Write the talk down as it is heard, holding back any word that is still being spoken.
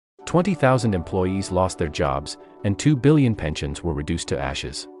20,000 employees lost their jobs, and 2 billion pensions were reduced to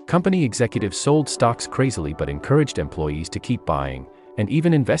ashes. Company executives sold stocks crazily but encouraged employees to keep buying, and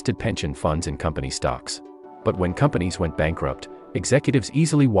even invested pension funds in company stocks. But when companies went bankrupt, executives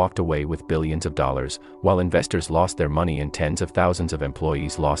easily walked away with billions of dollars, while investors lost their money and tens of thousands of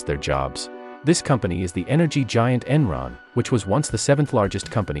employees lost their jobs. This company is the energy giant Enron, which was once the 7th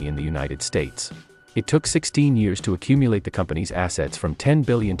largest company in the United States. It took 16 years to accumulate the company's assets from 10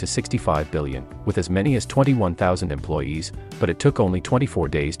 billion to 65 billion, with as many as 21,000 employees, but it took only 24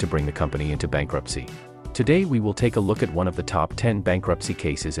 days to bring the company into bankruptcy. Today we will take a look at one of the top 10 bankruptcy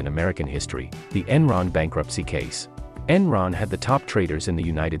cases in American history, the Enron bankruptcy case. Enron had the top traders in the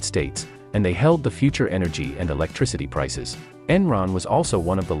United States, and they held the future energy and electricity prices. Enron was also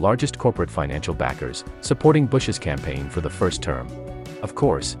one of the largest corporate financial backers, supporting Bush's campaign for the first term. Of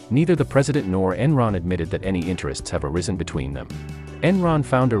course, neither the president nor Enron admitted that any interests have arisen between them. Enron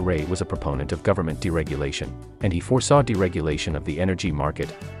founder Ray was a proponent of government deregulation, and he foresaw deregulation of the energy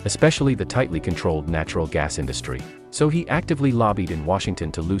market, especially the tightly controlled natural gas industry. So he actively lobbied in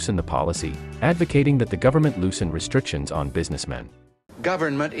Washington to loosen the policy, advocating that the government loosen restrictions on businessmen.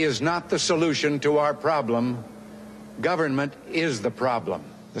 Government is not the solution to our problem. Government is the problem.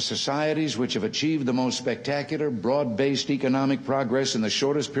 The societies which have achieved the most spectacular, broad-based economic progress in the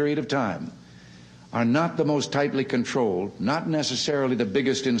shortest period of time are not the most tightly controlled, not necessarily the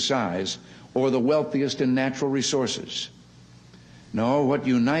biggest in size, or the wealthiest in natural resources. No, what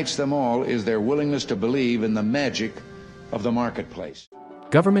unites them all is their willingness to believe in the magic of the marketplace.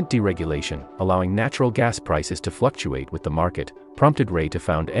 Government deregulation, allowing natural gas prices to fluctuate with the market, prompted Ray to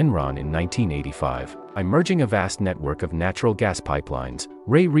found Enron in 1985. By merging a vast network of natural gas pipelines,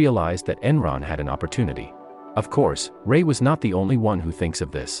 Ray realized that Enron had an opportunity. Of course, Ray was not the only one who thinks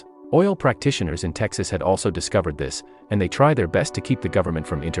of this. Oil practitioners in Texas had also discovered this, and they try their best to keep the government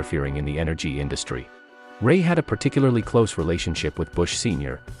from interfering in the energy industry. Ray had a particularly close relationship with Bush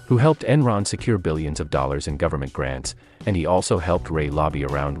Sr., who helped Enron secure billions of dollars in government grants, and he also helped Ray lobby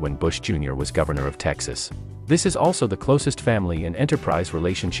around when Bush Jr. was governor of Texas. This is also the closest family and enterprise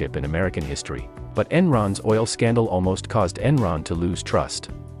relationship in American history, but Enron's oil scandal almost caused Enron to lose trust.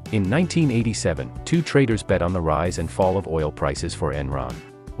 In 1987, 2 traders bet on the rise and fall of oil prices for Enron.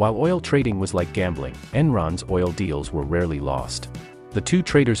 While oil trading was like gambling, Enron's oil deals were rarely lost. The 2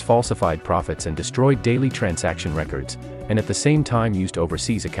 traders falsified profits and destroyed daily transaction records, and at the same time used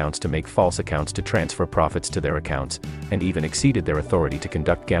overseas accounts to make false accounts to transfer profits to their accounts, and even exceeded their authority to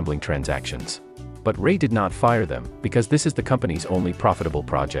conduct gambling transactions. But Ray did not fire them, because this is the company's only profitable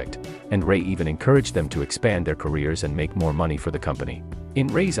project, and Ray even encouraged them to expand their careers and make more money for the company. In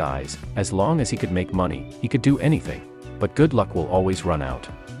Ray's eyes, as long as he could make money, he could do anything. But good luck will always run out.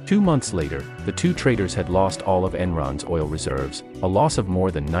 2 months later, the 2 traders had lost all of Enron's oil reserves, a loss of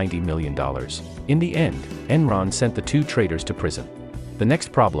more than $90 million. In the end, Enron sent the 2 traders to prison. The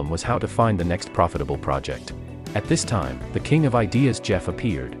next problem was how to find the next profitable project. At this time, the king of ideas Jeff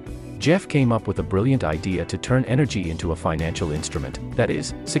appeared. Jeff came up with a brilliant idea to turn energy into a financial instrument, that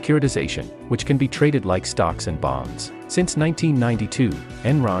is, securitization, which can be traded like stocks and bonds. Since 1992,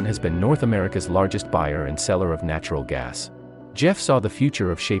 Enron has been North America's largest buyer and seller of natural gas. Jeff saw the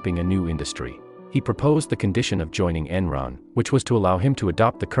future of shaping a new industry. He proposed the condition of joining Enron, which was to allow him to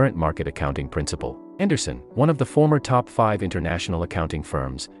adopt the current market accounting principle. Anderson, one of the former top 5 international accounting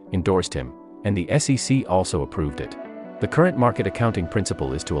firms, endorsed him, and the SEC also approved it. The current market accounting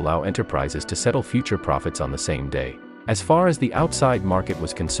principle is to allow enterprises to settle future profits on the same day. As far as the outside market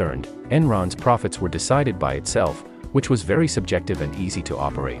was concerned, Enron's profits were decided by itself, which was very subjective and easy to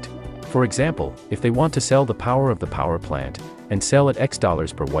operate. For example, if they want to sell the power of the power plant, and sell at X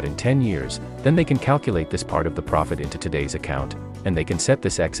dollars per watt in 10 years, then they can calculate this part of the profit into today's account, and they can set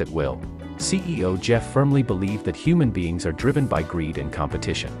this X at will. CEO Jeff firmly believed that human beings are driven by greed and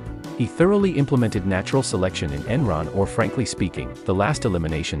competition. He thoroughly implemented natural selection in Enron, or frankly speaking, the last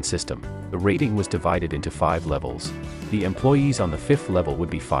elimination system. The rating was divided into 5 levels. The employees on the 5th level would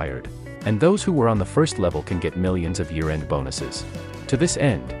be fired, and those who were on the 1st level can get millions of year-end bonuses. To this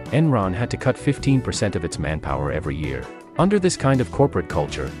end, Enron had to cut 15% of its manpower every year. Under this kind of corporate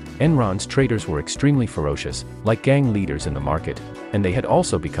culture, Enron's traders were extremely ferocious, like gang leaders in the market, and they had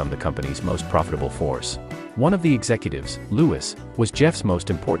also become the company's most profitable force. One of the executives, Lewis, was Jeff's most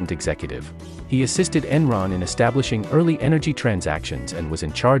important executive. He assisted Enron in establishing early energy transactions and was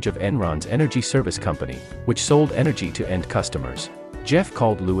in charge of Enron's energy service company, which sold energy to end customers. Jeff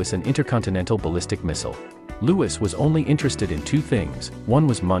called Lewis an intercontinental ballistic missile. Lewis was only interested in two things, one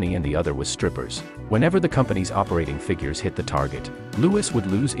was money and the other was strippers. Whenever the company's operating figures hit the target, Lewis would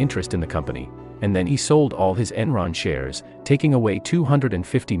lose interest in the company, and then he sold all his Enron shares, taking away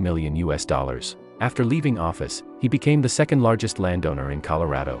 $250 million. After leaving office, he became the second largest landowner in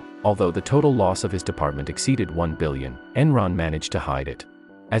Colorado. Although the total loss of his department exceeded $1 billion, Enron managed to hide it.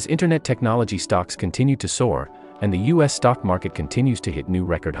 As internet technology stocks continued to soar, and the US stock market continues to hit new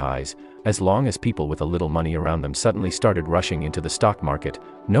record highs, as long as people with a little money around them suddenly started rushing into the stock market,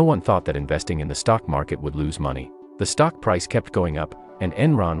 no one thought that investing in the stock market would lose money. The stock price kept going up, and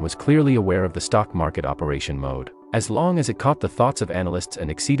Enron was clearly aware of the stock market operation mode. As long as it caught the thoughts of analysts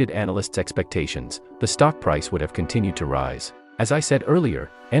and exceeded analysts' expectations, the stock price would have continued to rise. As I said earlier,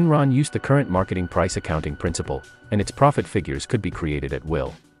 Enron used the current marketing price accounting principle, and its profit figures could be created at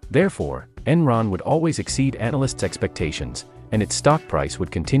will. Therefore, Enron would always exceed analysts' expectations, and its stock price would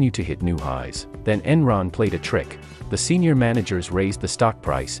continue to hit new highs. Then Enron played a trick. The senior managers raised the stock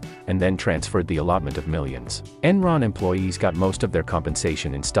price, and then transferred the allotment of millions. Enron employees got most of their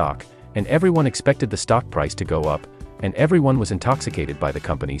compensation in stock, and everyone expected the stock price to go up, and everyone was intoxicated by the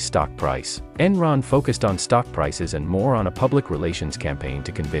company's stock price. Enron focused on stock prices and more on a public relations campaign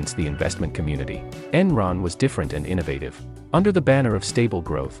to convince the investment community. Enron was different and innovative. Under the banner of stable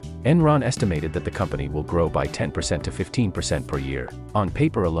growth, Enron estimated that the company will grow by 10% to 15% per year. On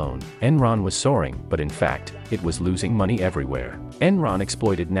paper alone, Enron was soaring, but in fact, it was losing money everywhere. Enron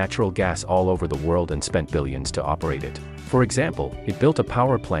exploited natural gas all over the world and spent billions to operate it. For example, it built a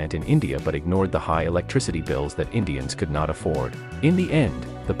power plant in India but ignored the high electricity bills that Indians could not afford. In the end,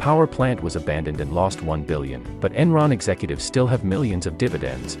 the power plant was abandoned and lost $1 billion, but Enron executives still have millions of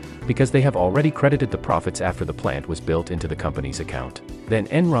dividends, because they have already credited the profits after the plant was built into the company's account. Then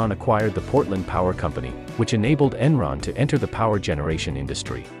Enron acquired the Portland Power Company, which enabled Enron to enter the power generation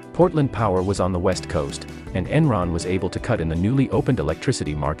industry. Portland Power was on the West Coast, and Enron was able to cut in the newly opened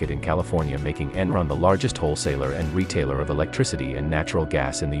electricity market in California, making Enron the largest wholesaler and retailer of electricity and natural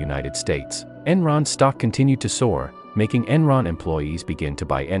gas in the United States. Enron's stock continued to soar, making Enron employees begin to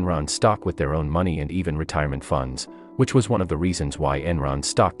buy Enron stock with their own money and even retirement funds, which was one of the reasons why Enron's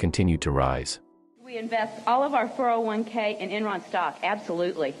stock continued to rise. We invest all of our 401k in Enron stock,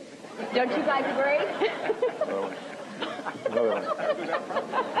 absolutely. Don't you guys agree?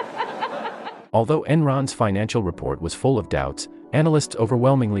 Although Enron's financial report was full of doubts, analysts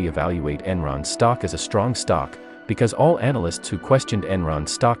overwhelmingly evaluate Enron's stock as a strong stock, because all analysts who questioned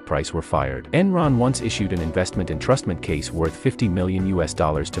Enron's stock price were fired. Enron once issued an investment entrustment case worth $50 million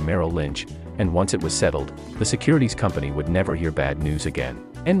to Merrill Lynch, and once it was settled, the securities company would never hear bad news again.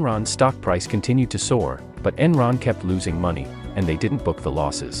 Enron's stock price continued to soar, but Enron kept losing money, and they didn't book the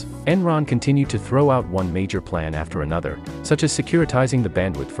losses. Enron continued to throw out one major plan after another, such as securitizing the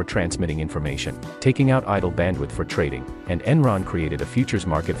bandwidth for transmitting information, taking out idle bandwidth for trading, and Enron created a futures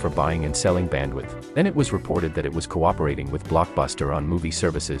market for buying and selling bandwidth. Then it was reported that it was cooperating with Blockbuster on movie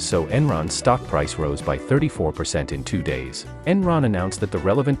services, so Enron's stock price rose by 34% in 2 days. Enron announced that the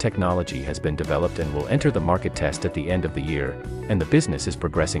relevant technology has been developed and will enter the market test at the end of the year, and the business is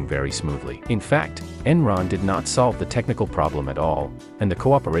progressing very smoothly. In fact, Enron did not solve the technical problem at all, and the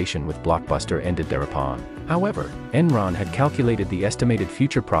cooperation with Blockbuster ended thereupon. However, Enron had calculated the estimated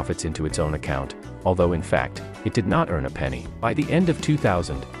future profits into its own account, although in fact, it did not earn a penny. By the end of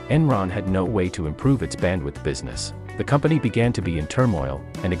 2000, Enron had no way to improve its bandwidth business. The company began to be in turmoil,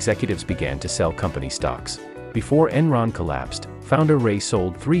 and executives began to sell company stocks. Before Enron collapsed, founder Ray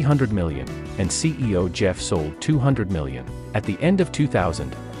sold $300 million, and CEO Jeff sold $200 million. At the end of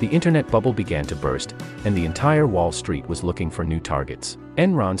 2000, the internet bubble began to burst, and the entire Wall Street was looking for new targets.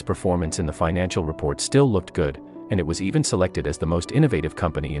 Enron's performance in the financial report still looked good, and it was even selected as the most innovative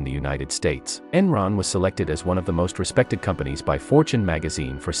company in the United States. Enron was selected as one of the most respected companies by Fortune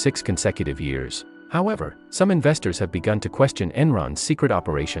magazine for 6 consecutive years. However, some investors have begun to question Enron's secret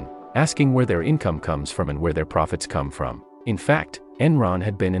operation, asking where their income comes from and where their profits come from. In fact, Enron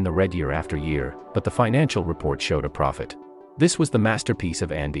had been in the red year after year, but the financial report showed a profit. This was the masterpiece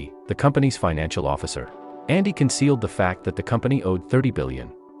of Andy, the company's financial officer. Andy concealed the fact that the company owed $30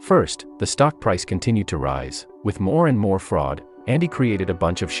 billion. First, the stock price continued to rise. With more and more fraud, Andy created a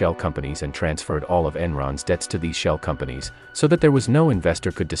bunch of shell companies and transferred all of Enron's debts to these shell companies, so that there was no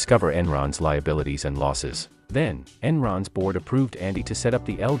investor could discover Enron's liabilities and losses. Then, Enron's board approved Andy to set up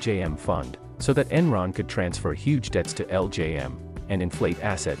the LJM fund, so that Enron could transfer huge debts to LJM, and inflate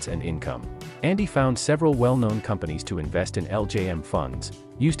assets and income. Andy found several well-known companies to invest in LJM funds,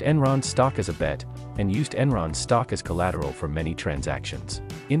 used Enron's stock as a bet, and used Enron's stock as collateral for many transactions.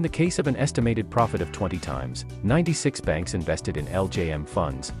 In the case of an estimated profit of 20 times, 96 banks invested in LJM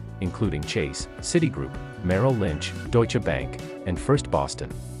funds, including Chase, Citigroup, Merrill Lynch, Deutsche Bank, and First Boston.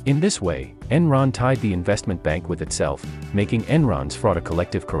 In this way, Enron tied the investment bank with itself, making Enron's fraud a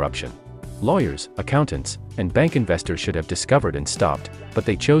collective corruption. Lawyers, accountants, and bank investors should have discovered and stopped, but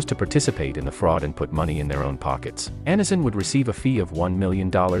they chose to participate in the fraud and put money in their own pockets. Enron would receive a fee of $1 million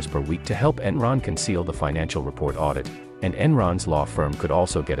per week to help Enron conceal the financial report audit, and Enron's law firm could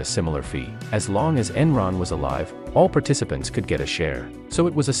also get a similar fee. As long as Enron was alive, all participants could get a share. So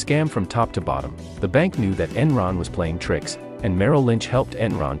it was a scam from top to bottom. The bank knew that Enron was playing tricks, and Merrill Lynch helped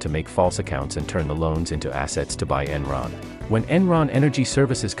Enron to make false accounts and turn the loans into assets to buy Enron. When Enron Energy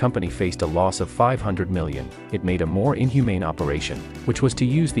Services Company faced a loss of $500 million, it made a more inhumane operation, which was to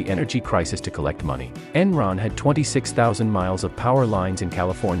use the energy crisis to collect money. Enron had 26,000 miles of power lines in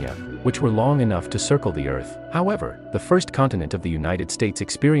California, which were long enough to circle the Earth. However, the first continent of the United States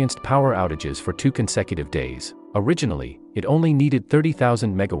experienced power outages for 2 consecutive days. Originally, it only needed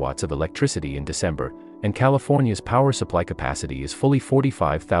 30,000 megawatts of electricity in December, and California's power supply capacity is fully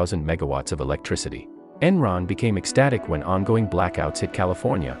 45,000 megawatts of electricity. Enron became ecstatic when ongoing blackouts hit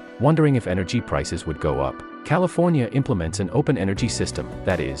California, wondering if energy prices would go up. California implements an open energy system,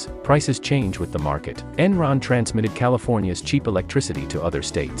 that is, prices change with the market. Enron transmitted California's cheap electricity to other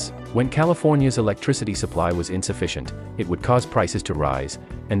states. When California's electricity supply was insufficient, it would cause prices to rise,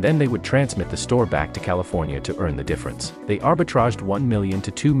 and then they would transmit the store back to California to earn the difference. They arbitraged $1 million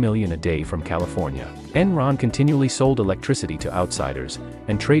to $2 million a day from California. Enron continually sold electricity to outsiders,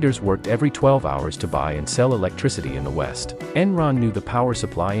 and traders worked every 12 hours to buy and sell electricity in the West. Enron knew the power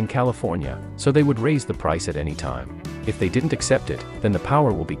supply in California, so they would raise the price at any time. If they didn't accept it, then the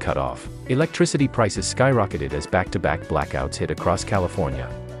power will be cut off. Electricity prices skyrocketed as back-to-back blackouts hit across California.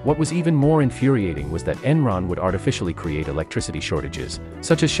 What was even more infuriating was that Enron would artificially create electricity shortages,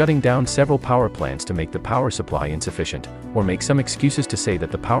 such as shutting down several power plants to make the power supply insufficient, or make some excuses to say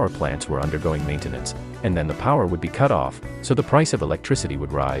that the power plants were undergoing maintenance, and then the power would be cut off, so the price of electricity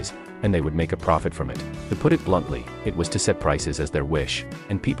would rise, and they would make a profit from it. To put it bluntly, it was to set prices as their wish,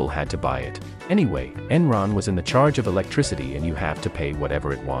 and people had to buy it. Anyway, Enron was in the charge of electricity, and you have to pay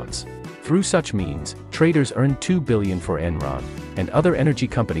whatever it wants. Through such means, traders earned $2 billion for Enron, and other energy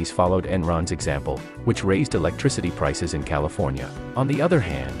companies followed Enron's example, which raised electricity prices in California. On the other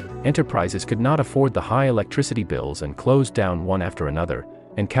hand, enterprises could not afford the high electricity bills and closed down one after another,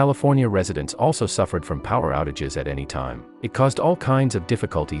 and California residents also suffered from power outages at any time. It caused all kinds of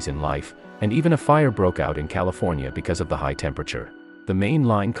difficulties in life, and even a fire broke out in California because of the high temperature. The main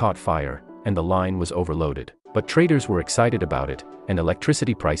line caught fire, and the line was overloaded. But traders were excited about it, and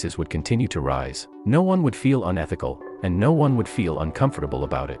electricity prices would continue to rise. No one would feel unethical, and no one would feel uncomfortable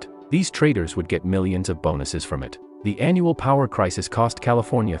about it. These traders would get millions of bonuses from it. The annual power crisis cost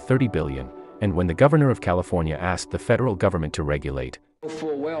California $30 billion, and when the governor of California asked the federal government to regulate,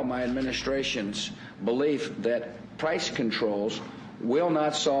 full well my administration's belief that price controls will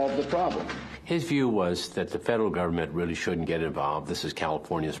not solve the problem. His view was that the federal government really shouldn't get involved. This is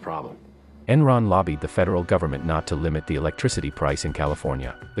California's problem. Enron lobbied the federal government not to limit the electricity price in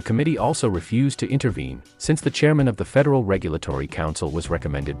California. The committee also refused to intervene, since the chairman of the Federal Regulatory Council was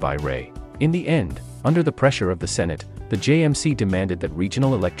recommended by Ray. In the end, under the pressure of the Senate, the JMC demanded that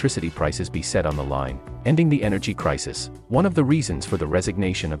regional electricity prices be set on the line, ending the energy crisis. One of the reasons for the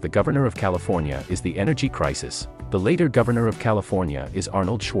resignation of the governor of California is the energy crisis. The later governor of California is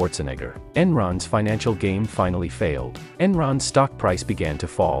Arnold Schwarzenegger. Enron's financial game finally failed. Enron's stock price began to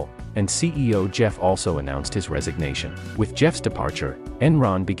fall, and CEO Jeff also announced his resignation. With Jeff's departure,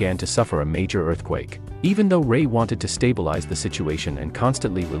 Enron began to suffer a major earthquake. Even though Ray wanted to stabilize the situation and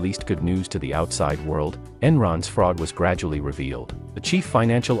constantly released good news to the outside world, Enron's fraud was gradually revealed. The chief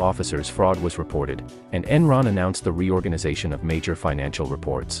financial officer's fraud was reported, and Enron announced the reorganization of major financial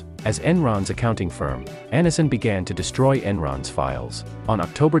reports. As Enron's accounting firm, Enron began to destroy Enron's files. On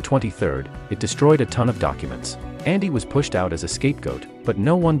October 23, it destroyed a ton of documents. Andy was pushed out as a scapegoat, but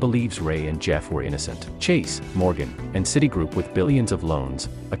no one believes Ray and Jeff were innocent. Chase, Morgan, and Citigroup, with billions of loans,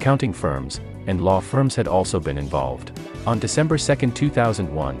 accounting firms, and law firms had also been involved. On December 2,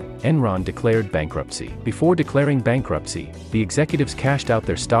 2001, Enron declared bankruptcy. Before declaring bankruptcy, the executives cashed out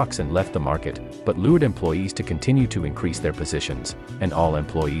their stocks and left the market, but lured employees to continue to increase their positions, and all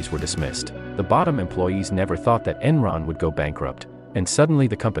employees were dismissed. The bottom employees never thought that Enron would go bankrupt, and suddenly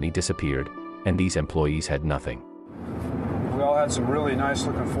the company disappeared, and these employees had nothing. We all had some really nice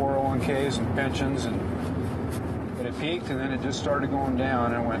looking 401ks and pensions, and it peaked and then it just started going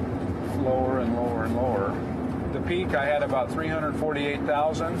down and went lower and lower and lower. The peak, I had about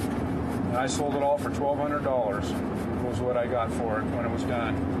 $348,000, and I sold it all for $1,200 was what I got for it when it was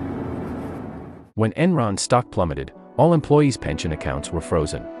done. When Enron's stock plummeted, All employees' pension accounts were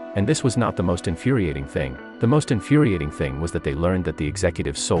frozen. And this was not the most infuriating thing. The most infuriating thing was that they learned that the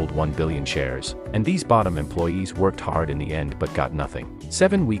executives sold 1 billion shares. And these bottom employees worked hard in the end but got nothing.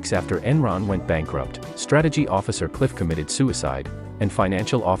 7 weeks after Enron went bankrupt, strategy officer Cliff committed suicide, and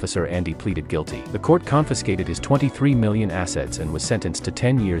financial officer Andy pleaded guilty. The court confiscated his 23 million assets and was sentenced to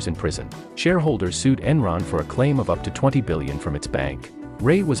 10 years in prison. Shareholders sued Enron for a claim of up to 20 billion from its bank.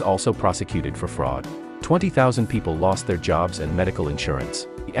 Ray was also prosecuted for fraud. 20,000 people lost their jobs and medical insurance.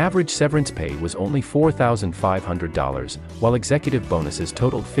 The average severance pay was only $4,500, while executive bonuses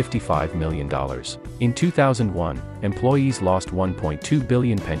totaled $55 million. In 2001, employees lost 1.2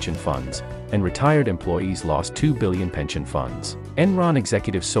 billion pension funds, and retired employees lost 2 billion pension funds. Enron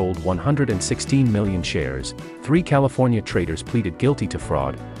executives sold 116 million shares. 3 California traders pleaded guilty to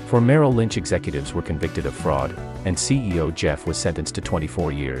fraud. 4 Merrill Lynch executives were convicted of fraud, and CEO Jeff was sentenced to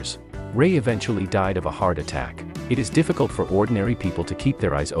 24 years. Ray eventually died of a heart attack. It is difficult for ordinary people to keep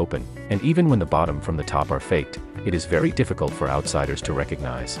their eyes open, and even when the bottom from the top are faked, it is very difficult for outsiders to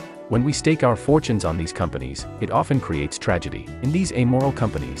recognize. When we stake our fortunes on these companies, it often creates tragedy. In these amoral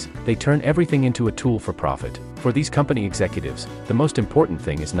companies, they turn everything into a tool for profit. For these company executives, the most important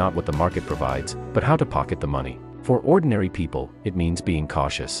thing is not what the market provides, but how to pocket the money. For ordinary people, it means being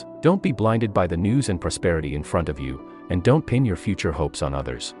cautious. Don't be blinded by the news and prosperity in front of you, and don't pin your future hopes on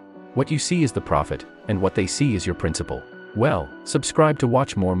others. What you see is the profit, and what they see is your principal. Well, subscribe to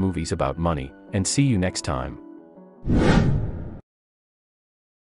watch more movies about money, and see you next time.